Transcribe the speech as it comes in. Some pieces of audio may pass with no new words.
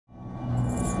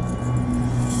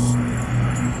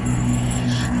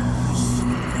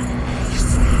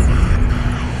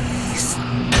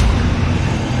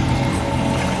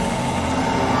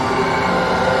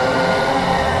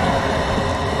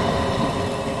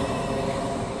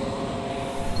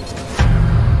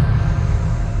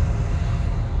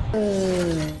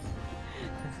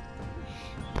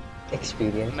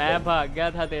Experience मैं भाग गया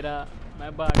था तेरा,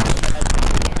 मैं भाग गया था,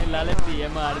 लालच दी है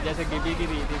मार जैसे गिबी की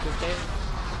दी थी कुत्ते।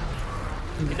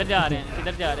 किधर जा रहे हैं,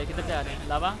 किधर जा रहे हैं, किधर जा रहे हैं?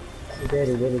 लावा, इधर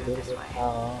इधर इधर।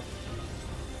 हाँ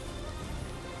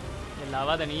ये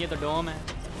लावा तो नहीं, ये तो डोम है।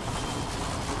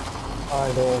 हाँ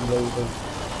डोम भाई।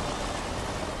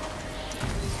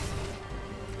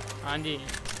 हाँ जी,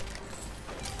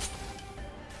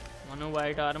 मनु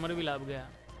वाइट आर्मर भी लाभ गया।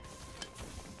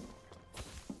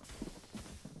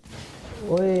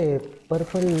 ओए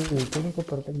पर्पल, तुमको को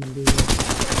पर्पल मिल गई है।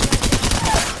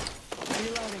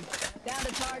 Down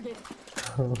to target.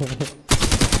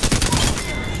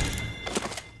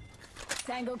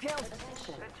 Tango killed.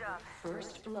 Good job.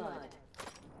 First blood.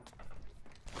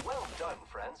 Well done,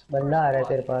 friends. बंदा आ रहा है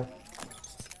तेरे पास।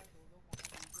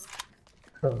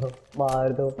 मार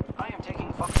दो। I am taking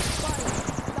fucking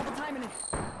Double timing it.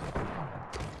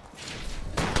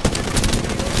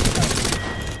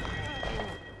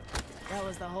 That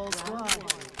was the whole squad.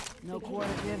 No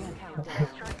quarter given.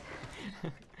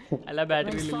 Allah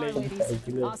battery Rings ले far, ले।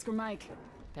 ladies. Oscar Mike.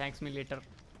 Thanks me later.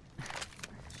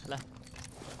 अल्लाह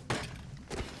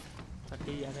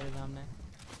फटी यार तेरे सामने।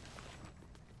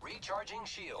 recharging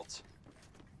shields.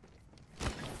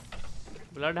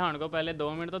 ब्लड हाउंड को पहले 2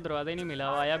 मिनट तो दरवाज़ा ही नहीं मिला,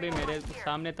 वो आया भी मेरे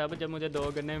सामने तब जब मुझे 2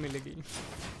 गन्ने मिल गई।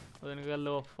 उसने कहा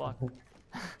लो फक।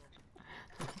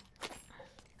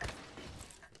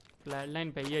 फ्लैट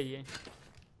लाइन पे ही है ये,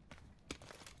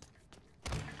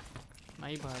 मैं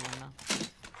ही भाग लेना।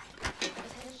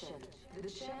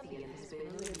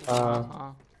 हाँ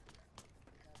हाँ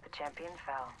The champion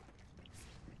fell.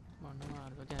 मानो मार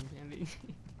दो चैंपियन दी।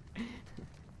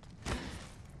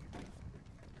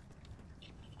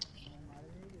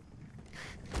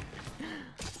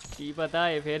 की पता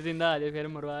है फिर जिंदा आ जाए, फिर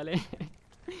मरवा ले।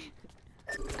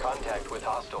 Contact with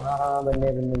hostile. हाँ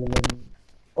बंदे बंदे बंदे।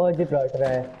 और जी प्लॉट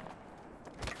रहा है।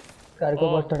 कार को ओ।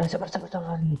 बहुत थोड़ा सबर सबर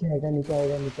सबर नीचे आएगा नीचे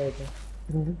आएगा नीचे आएगा।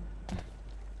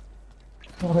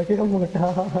 मोटे मोटा।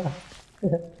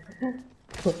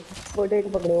 मोटे को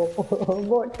पकड़ो।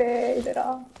 मोटे इधर आ।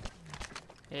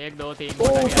 1 2 3 ओ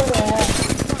ऊपर है।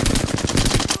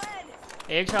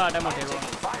 एक शॉट है मोटे को।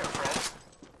 Fire, friends.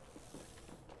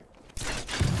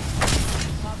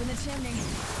 Pop in the chimney.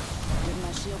 Give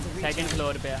my shield to reach. Second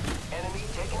floor पे है। Enemy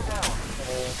taken down.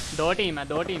 2 टीम है,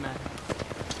 2 टीम है,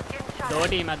 2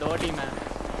 टीम है, 2 टीम है।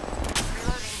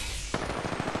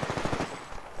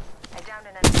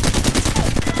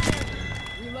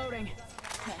 Reloading.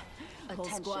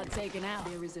 Whole squad taken out.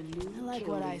 There is a new I like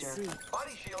what I see.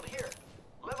 Body shield here.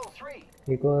 Level 3.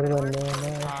 एक और बंदे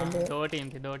हैं। हाँ 2 टीम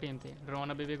थी, 2 टीम थी। ड्रोन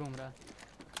अभी भी घूम रहा है।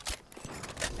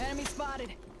 Enemy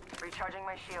spotted. Recharging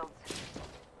my shields.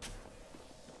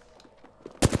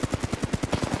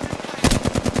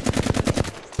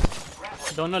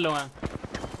 दोनों लो हैं।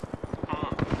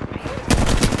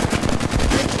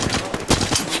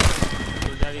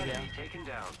 दूसरा भी गया। Taken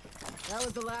down. That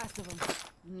was the last of them.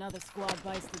 Another squad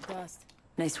bites the dust.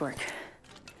 Nice work.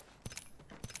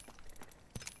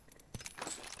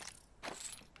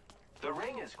 The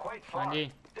ring is quite हाँ far. Ji,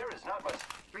 There is not much.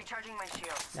 Recharging my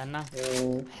shields. जानना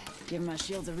Give my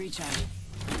shield a recharge.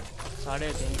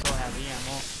 350 heavy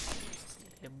ammo.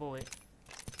 ये बोए।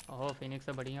 ओहो Phoenix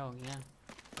तो बढ़िया हो गई हैं।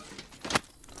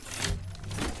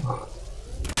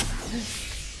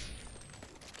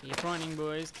 Keep running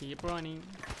boys, keep running.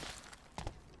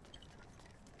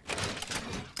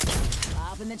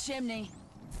 Up in the chimney.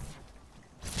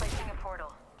 Placing a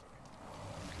portal.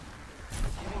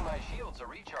 Giving my shields a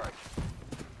recharge.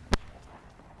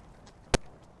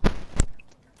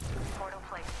 Portal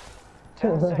placed.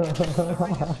 10 seconds. The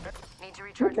ring is need to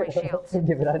recharge my shields.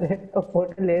 Zebra ने तो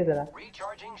फोटो ले जरा।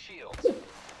 Recharging shields.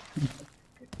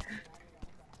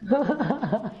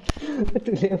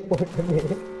 तुझे photo ले।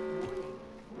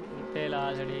 कितने ला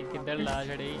छड़ी, किधर ला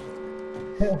छड़ी।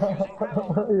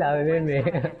 लावे में।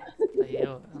 सही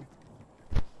हो।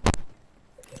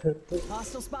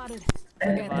 Hostile spotted.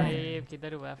 भाई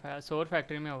किधर हुआ है? सोर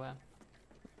फैक्ट्री में हुआ है।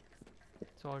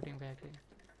 Sorting factory.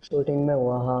 शूटिंग में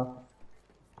हुआ हाँ।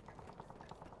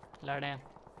 लड़ रहे हैं,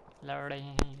 लड़ रहे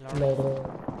हैं।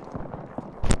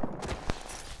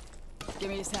 Give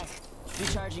me a sec.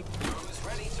 Recharging. Who's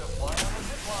ready to fly on the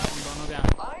zip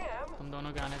line? तुम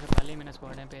दोनों के आने से पहले ही मैंने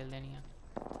स्क्वाडें पेल देनी है।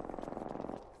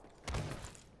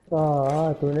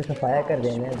 हाँ तूने सफाया कर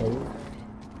देना है भाई।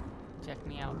 Check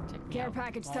me out, check me Care out.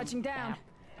 package touching down.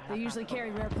 They usually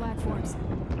carry rare platforms.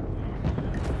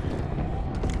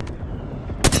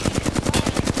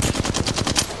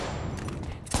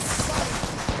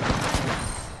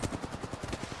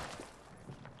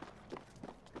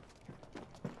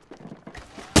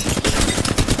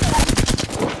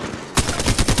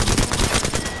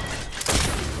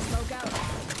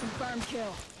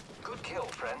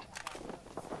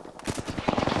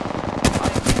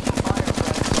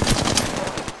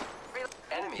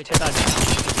 पीछे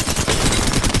ताड़ी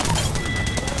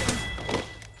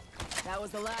That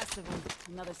was the last of them.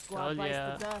 Another squad Oh, bites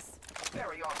yeah. the dust.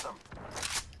 Very awesome.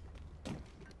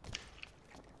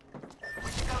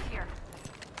 Go here.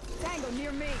 Tango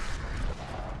near me.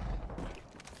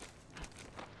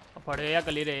 पड़े या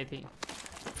कली रही थी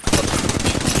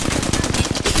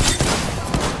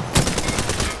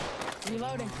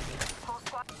Reloading.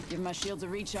 Give my shields a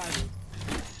recharge.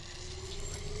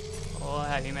 O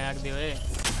heavy mag दियो ए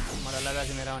मरा लगा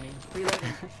सी मेरा नहीं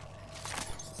Reloading.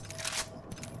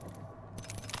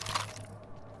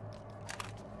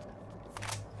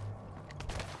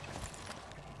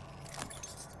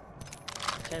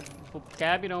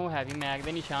 कह भी रहा हूँ हैवी मैग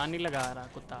दे निशान नहीं लगा रहा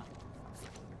कुत्ता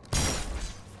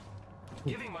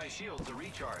Giving my shields a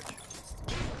recharge.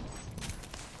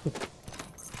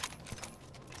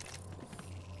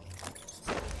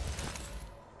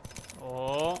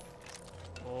 ओ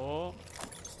ओ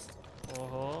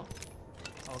ओहो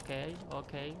ओके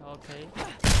ओके ओके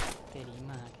तेरी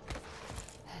माँ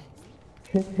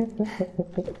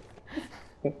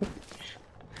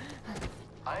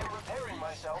I am repairing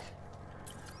myself.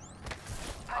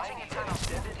 I need an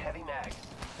extended heavy mag.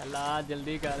 चला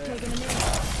जल्दी कर Taking a minute.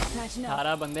 Patching up.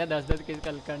 18 बंदे 10 किस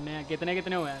कल करने हैं कितने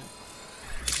कितने हुए हैं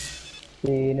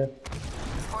 3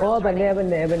 ओ बंदे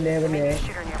बंदे बंदे बंदे Enemy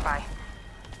shooter nearby.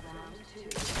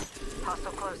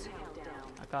 Hostile close.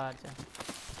 आकार से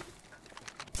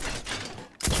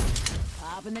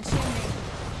Up in the chimney.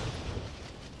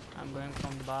 I'm going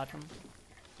from the bottom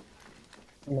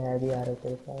मैं भी आ रहा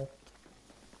तेरे साथ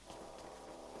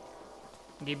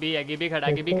गिबी खड़ा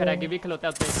गिबी खलोता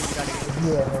है उत्ते गाड़ी के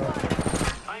ये है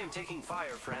I am taking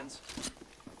fire, friends.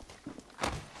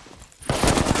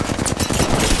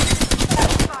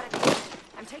 Spotted.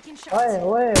 I'm taking shots. ओए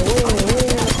ओए ओए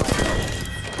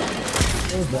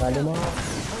ओए जालिमा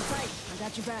Hold tight. I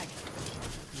got your back.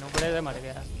 नुबड़े से मर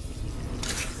गया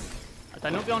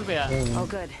तनु क्यों पे यार Oh,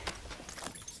 good.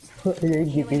 ये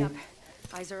गिटी Healing up.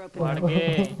 Eyes are open. पड़ के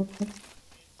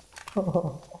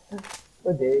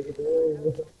ओ देख तो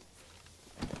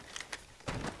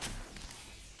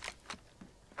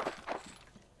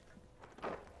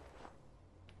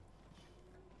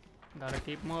gotta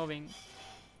keep moving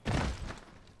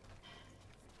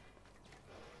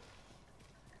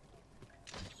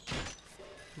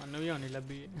मनु भी होने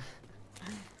लगी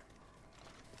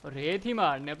रेत ही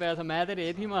मारने पे ऐसा मैं तो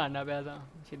रेत ही मारना पे ऐसा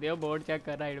सीधे बोर्ड चेक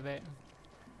कर राइट पे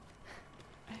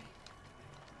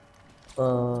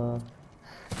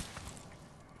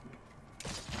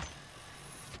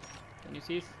Can you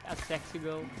see a sexy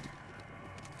girl?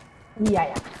 या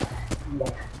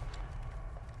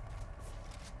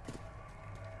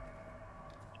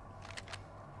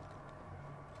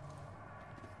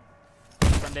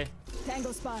बंदे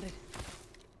Tango spotted.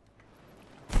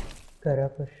 करा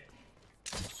कुछ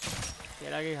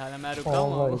तेरा क्या हाल है मैं रुका ओ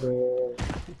हूँ गॉड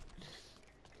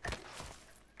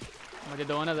मुझे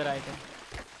दो नजर आए थे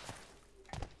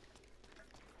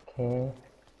ओके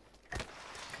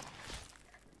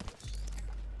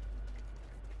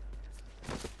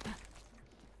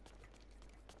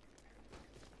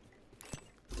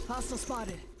Hostile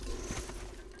spotted.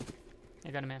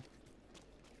 ये गन में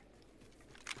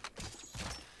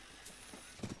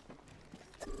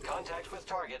Contact with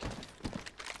target.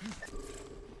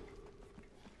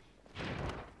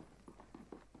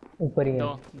 ऊपर ही है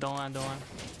दो हैं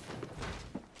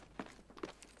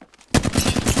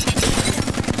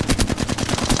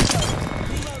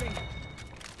Reloading.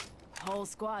 Whole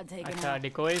squad taken अच्छा out.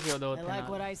 डिकोई से दो I थे like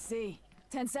what ना I see.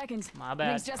 10 seconds. My bad.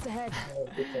 Rings just ahead.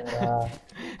 बेचारा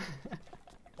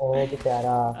ओ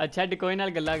बेचारा अच्छा डिकोई नाल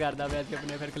गल्ला करदा पिया सी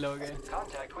अपने फिर खलोगे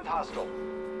Contact with hostile.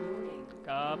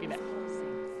 काफी दैट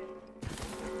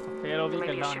फिर वो भी Enemy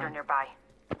गल्ला shooter होना nearby.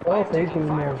 ओ सही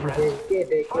टीम है देख के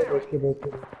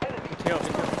पीछे हो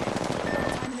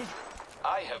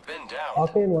I have been down.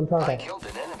 Okay one था I killed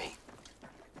an enemy.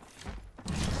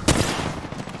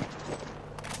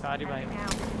 सारी भाई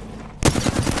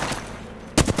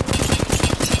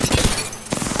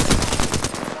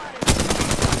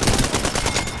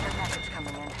Care package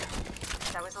coming in.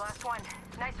 That was the last one.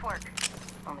 Nice work.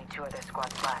 Only 2 other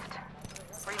squads left.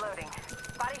 Reloading.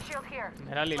 Body shield here.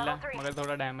 मेरा लीला Level 3. मगर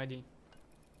थोड़ा डैमेज ही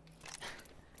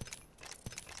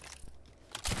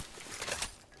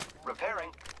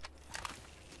Repairing.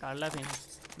 कर ला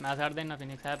Phoenix मैं साड़ देना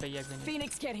Phoenix है भैया Phoenix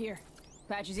Phoenix kit here.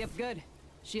 Patches you up good.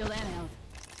 Shield and health.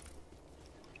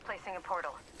 Placing a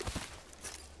portal.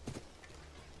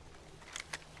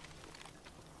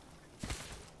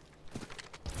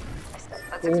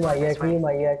 Let's team explore आई है this way.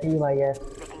 Team आई है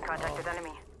Making contact with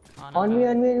enemy. आना on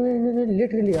me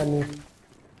literally on me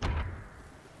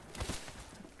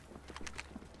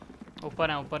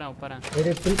ऊपर है ऊपर है ऊपर है।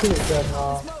 मेरे बिल्कुल ऊपर।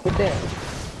 हाँ कितने हैं?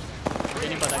 मुझे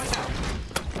नहीं पता कितने।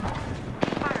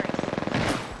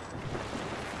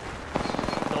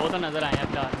 दो तो नजर आए हैं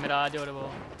फिलहाल, मिराज और वो।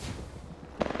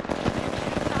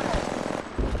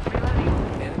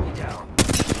 Enemy down.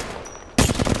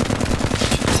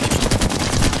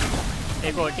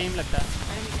 एक और टीम लगता है।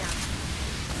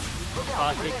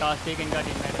 कास्टिक इनका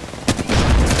टीम है।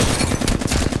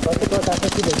 बस तो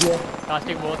ताकत की लगी है।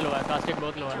 कास्टिक बहुत लो है, कास्टिक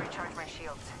बहुत लो है। Recharge my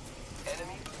shields.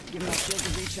 Enemy. Give my shield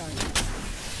a recharge.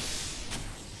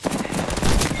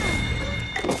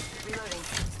 Reloading.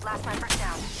 Last sniper's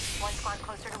down. One squad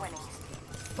closer to winning.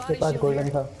 Body pass shield golden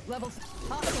here. था। Levels.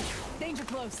 Hostile. Danger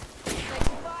close.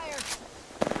 Taking fire.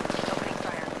 Opening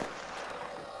fire.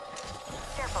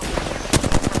 Careful.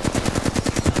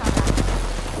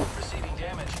 Receiving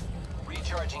damage.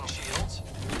 Recharging shields.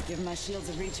 Give my shields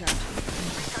a recharge.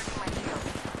 Recharging my shield.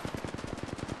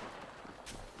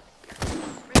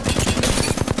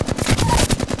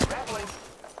 Grappling.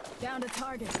 Down to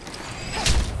target.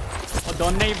 और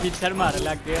दोनों ही picture मार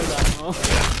लग गए उधर।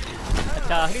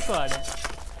 अच्छा आखिरी squad है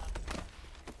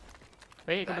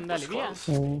भाई। एक बंदा ले गया।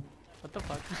 What the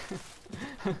fuck?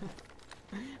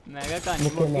 मेगा कहानी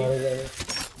मुझे मुक्की मार जाए।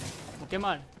 मुक्के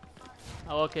मार।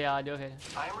 ओके आ जाओ फिर।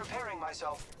 I am repairing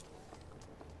myself.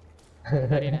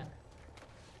 करी ना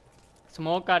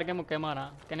स्मोक करके मुक्के मारा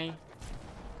कि नहीं?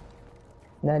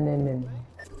 नहीं।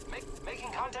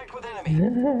 Making contact with enemy.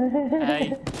 है ही।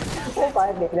 वो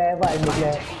बाहर निकला है, बाहर निकला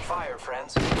है। Taking fire,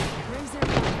 friends. Rings in.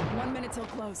 1 minute till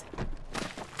close.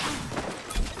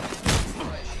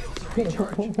 ये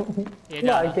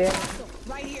जा मार रहा। के।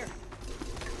 Right here.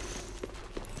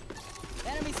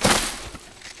 Enemy.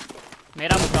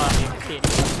 मेरा मुक्का है तेरी।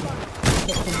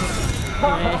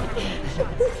 5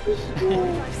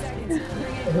 seconds.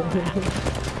 Bring it on.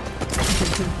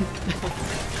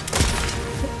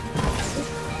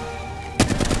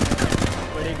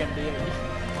 बड़ी गंदी है।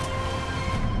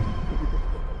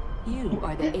 You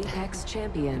are the Apex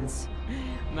champions.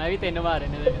 मैं भी 3 मारे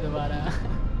ने दोबारा।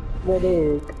 मेरे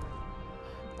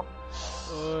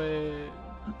ओए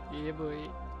ये बोई।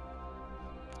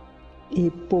 A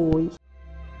boy.